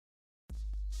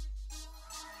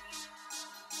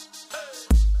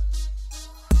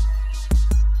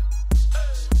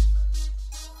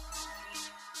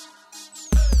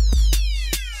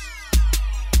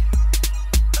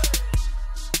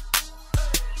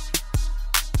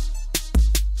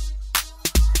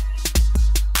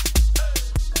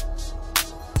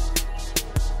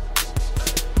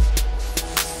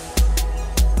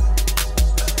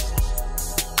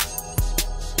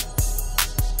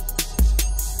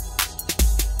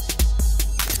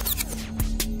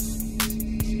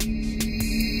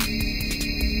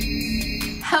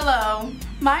Hello,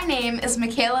 my name is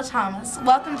Michaela Thomas.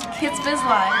 Welcome to Kidz Biz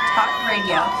Live Talk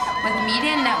Radio with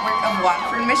Media Network of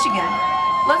Waterford, Michigan.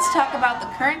 Let's talk about the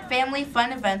current family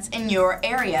fun events in your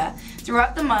area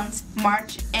throughout the months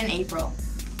March and April.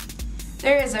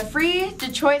 There is a free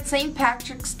Detroit St.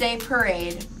 Patrick's Day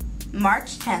Parade,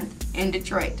 March 10th in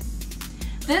Detroit.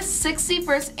 This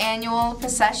 61st annual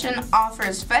procession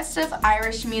offers festive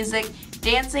Irish music,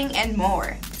 dancing, and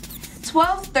more.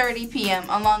 12:30 p.m.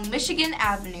 along Michigan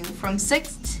Avenue from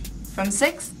 6th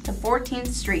to 14th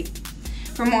Street.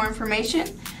 For more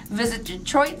information, visit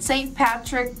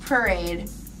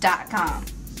DetroitStPatrickParade.com.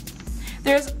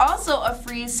 There's also a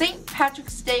free St.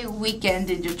 Patrick's Day weekend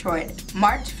in Detroit,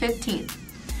 March 15th.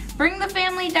 Bring the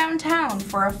family downtown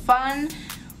for a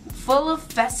full of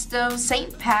festive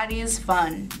St. Patty's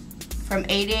fun from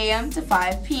 8 a.m. to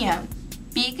 5 p.m.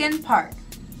 Beacon Park.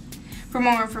 For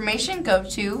more information, go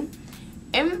to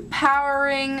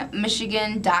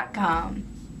empoweringmichigan.com.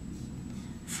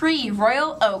 Free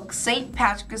Royal Oak St.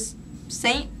 Patrick's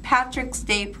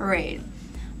Day Parade,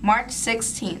 March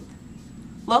 16th.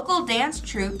 Local dance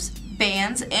troupes,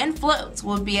 bands, and floats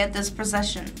will be at this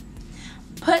procession.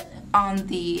 Put on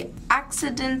the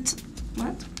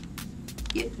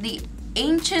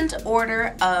Ancient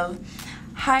Order of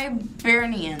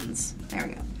Hibernians. There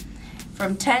we go.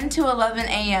 From 10 to 11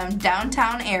 a.m.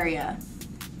 downtown area.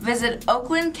 Visit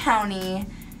Oakland County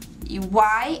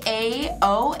YAOH.com.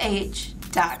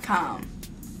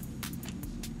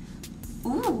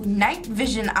 Ooh, Night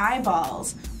Vision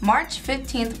Eyeballs, March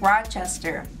 15th,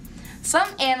 Rochester. Some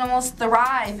animals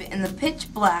thrive in the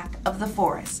pitch black of the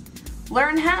forest.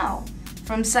 Learn how.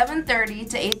 From 7:30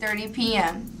 to 8:30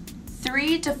 p.m.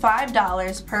 $3 to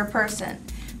 $5 per person,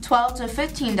 $12 to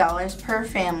 $15 per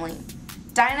family.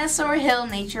 Dinosaur Hill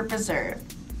Nature Preserve.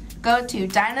 Go to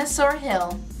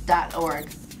dinosaurhill.org.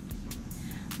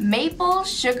 Maple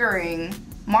Sugaring,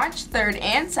 March 3rd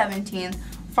and 17th,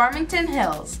 Farmington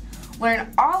Hills.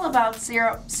 Learn all about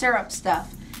syrup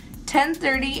stuff.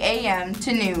 10:30 a.m.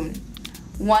 to noon,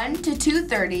 1 to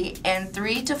 2:30, and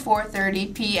 3 to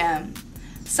 4:30 p.m.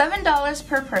 $7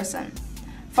 per person.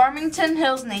 Farmington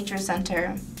Hills Nature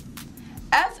Center.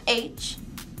 FHGov.com.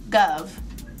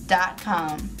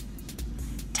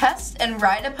 Test and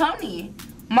Ride a Pony,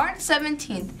 March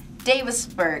 17th,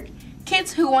 Davisburg.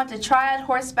 Kids who want to try out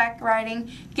horseback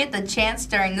riding get the chance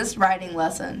during this riding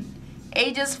lesson.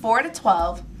 Ages 4 to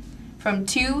 12, from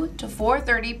 2 to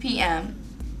 4:30 p.m.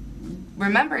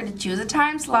 Remember to choose a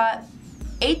time slot.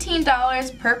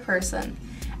 $18 per person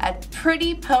at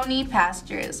Pretty Pony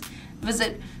Pastures.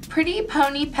 Visit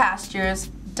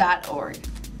prettyponypastures.org.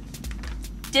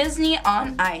 Disney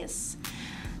on Ice,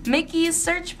 Mickey's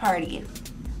Search Party,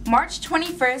 March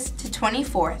 21st to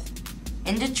 24th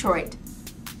in Detroit.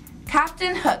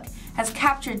 Captain Hook has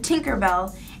captured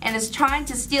Tinkerbell and is trying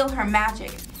to steal her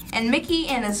magic, and Mickey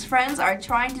and his friends are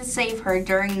trying to save her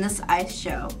during this ice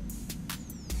show.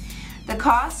 The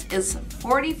cost is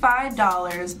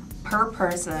 $45 per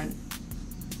person.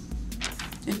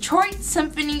 Detroit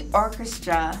Symphony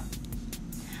Orchestra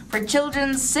for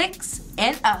children 6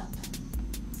 and up.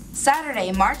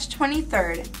 Saturday, March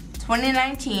 23rd,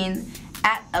 2019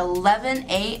 at 11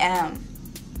 a.m.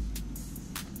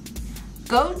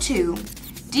 Go to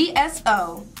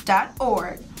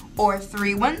dso.org or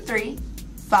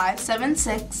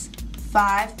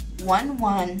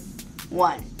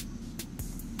 313-576-5111.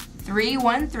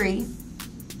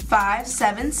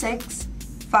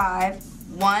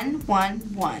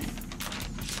 313-576-5111.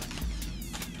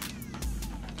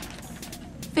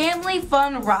 Family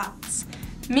Fun Rocks.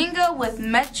 Mingle with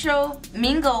Metro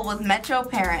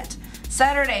Parent.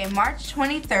 Saturday, March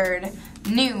 23rd,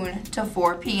 noon to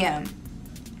 4 p.m.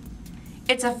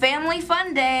 It's a family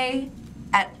fun day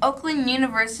at Oakland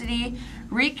University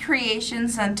Recreation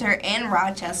Center in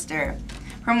Rochester.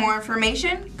 For more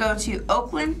information, go to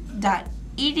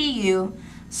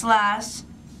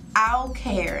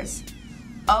oakland.edu/owlcares.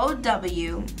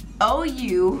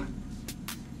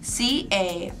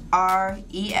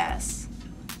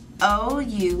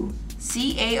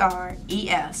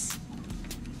 OWOUCARES.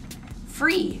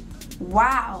 Free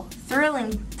Wow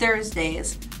Thrilling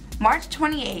Thursdays, March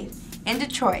 28th in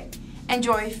Detroit.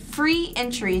 Enjoy free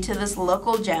entry to this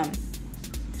local gem.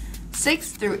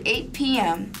 6 through 8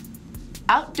 p.m.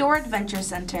 Outdoor Adventure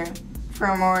Center.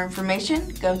 For more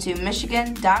information, go to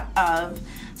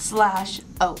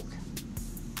michigan.of/oak.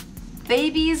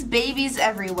 Babies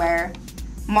Everywhere,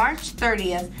 March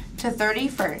 30th to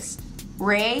 31st,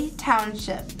 Ray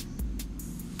Township.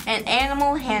 An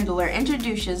animal handler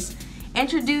introduces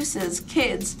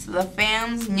kids to the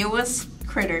fam's newest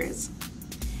critters.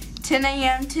 10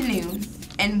 a.m. to noon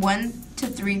and 1 to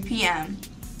 3 p.m.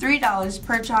 $3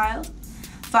 per child,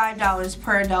 $5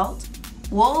 per adult.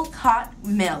 Wolcott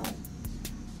Mill,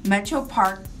 Metro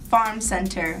Park Farm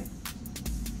Center,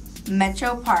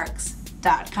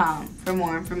 metroparks.com for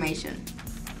more information.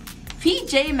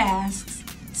 PJ Masks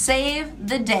Save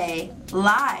the Day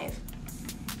live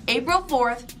April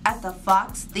 4th at the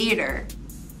Fox Theater.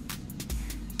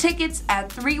 Tickets at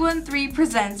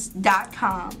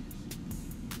 313presents.com,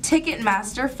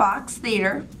 Ticketmaster Fox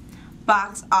Theater,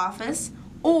 box office,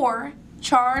 or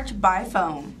charge by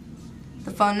phone.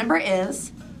 The phone number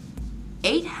is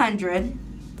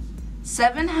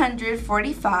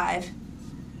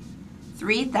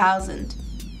 800-745-3000,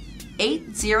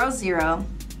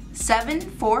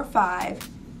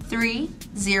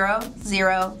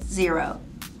 800-745-3000.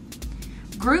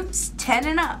 Groups 10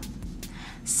 and up.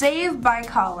 Save by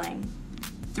calling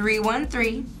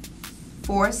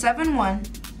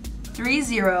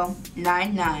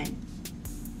 313-471-3099,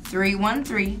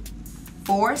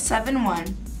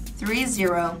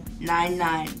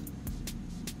 313-471-3099.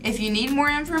 If you need more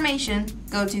information,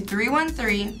 go to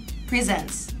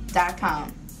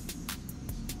 313presents.com.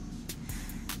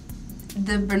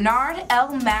 The Bernard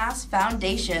L. Mass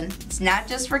Foundation is not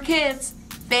just for kids,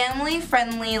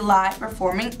 family-friendly live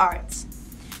performing arts.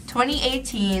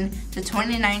 2018 to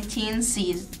 2019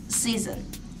 season,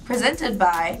 presented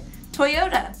by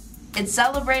Toyota. It's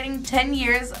celebrating 10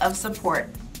 years of support.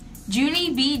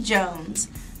 Junie B. Jones,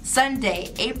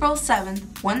 Sunday, April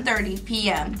 7th, 1:30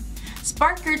 p.m.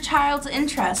 Spark your child's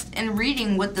interest in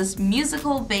reading with this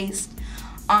musical based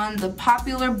on the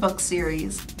popular book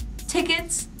series.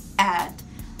 Tickets at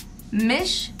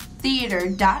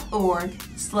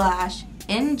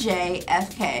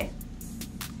mishtheater.org/NJFK.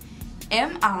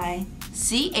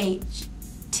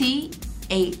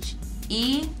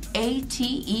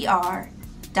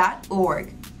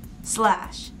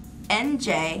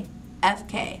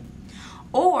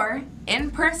 or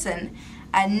in person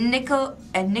at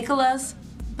Nicholas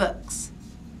Books.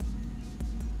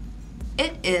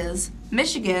 It is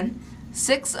Michigan,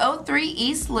 603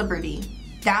 East Liberty,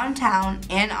 downtown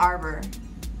Ann Arbor.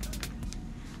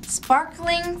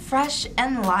 Sparkling, fresh,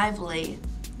 and lively,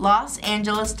 Los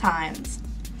Angeles Times.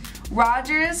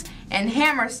 Rodgers and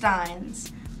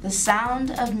Hammerstein's The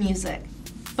Sound of Music,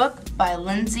 book by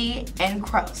Lindsay and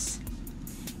Cross.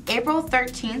 April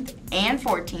 13th and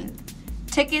 14th.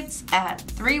 Tickets at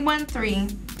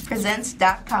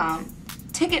 313presents.com,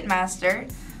 Ticketmaster,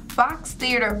 Fox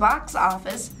Theater box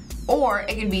office, or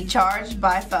it can be charged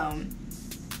by phone.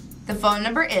 The phone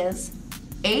number is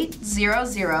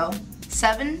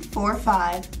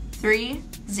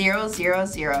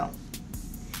 800-745-3000.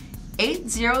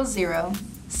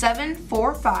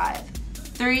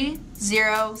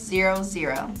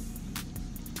 800-745-3000.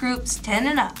 Groups 10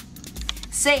 and up.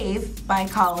 Save by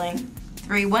calling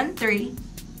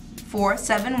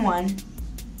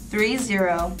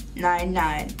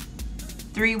 313-471-3099.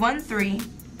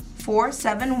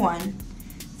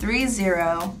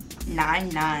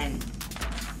 313-471-3099.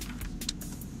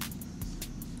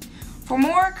 For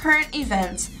more current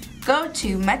events, go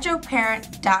to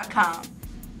metroparent.com.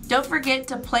 Don't forget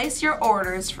to place your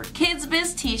orders for Kidz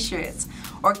Biz t-shirts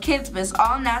or Kidz Biz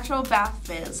all-natural bath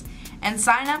fizz and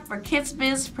sign up for Kidz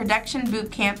Biz Production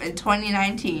Bootcamp in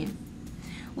 2019,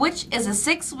 which is a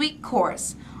 6-week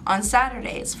course on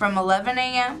Saturdays from 11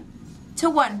 a.m. to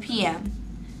 1 p.m.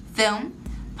 Film,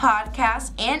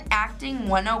 podcast, and acting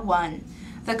 101.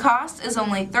 The cost is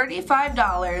only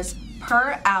 $35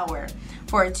 per hour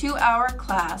for a 2-hour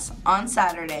class on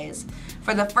Saturdays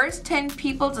for the first 10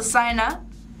 people to sign up.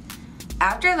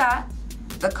 After that,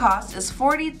 the cost is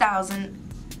 $40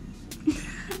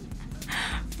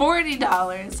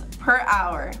 per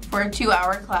hour for a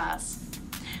 2-hour class.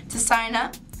 To sign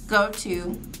up, go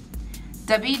to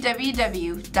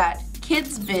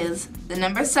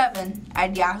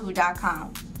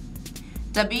www.kidzbiz7@yahoo.com.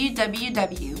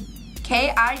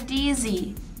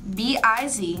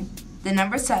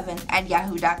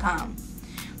 www.kidzbiz7@yahoo.com.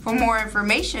 For more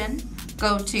information,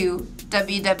 go to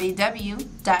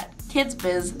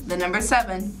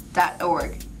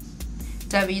www.kidzbiz7.org.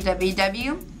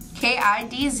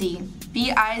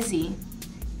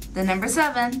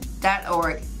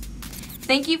 www.kidzbiz7.org.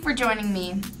 Thank you for joining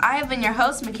me. I have been your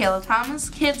host, Michaela Thomas,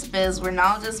 Kidz Biz, where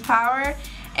knowledge is power,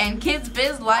 and Kidz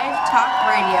Biz Live Talk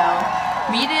Radio,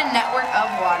 Media Network of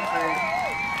Waterford.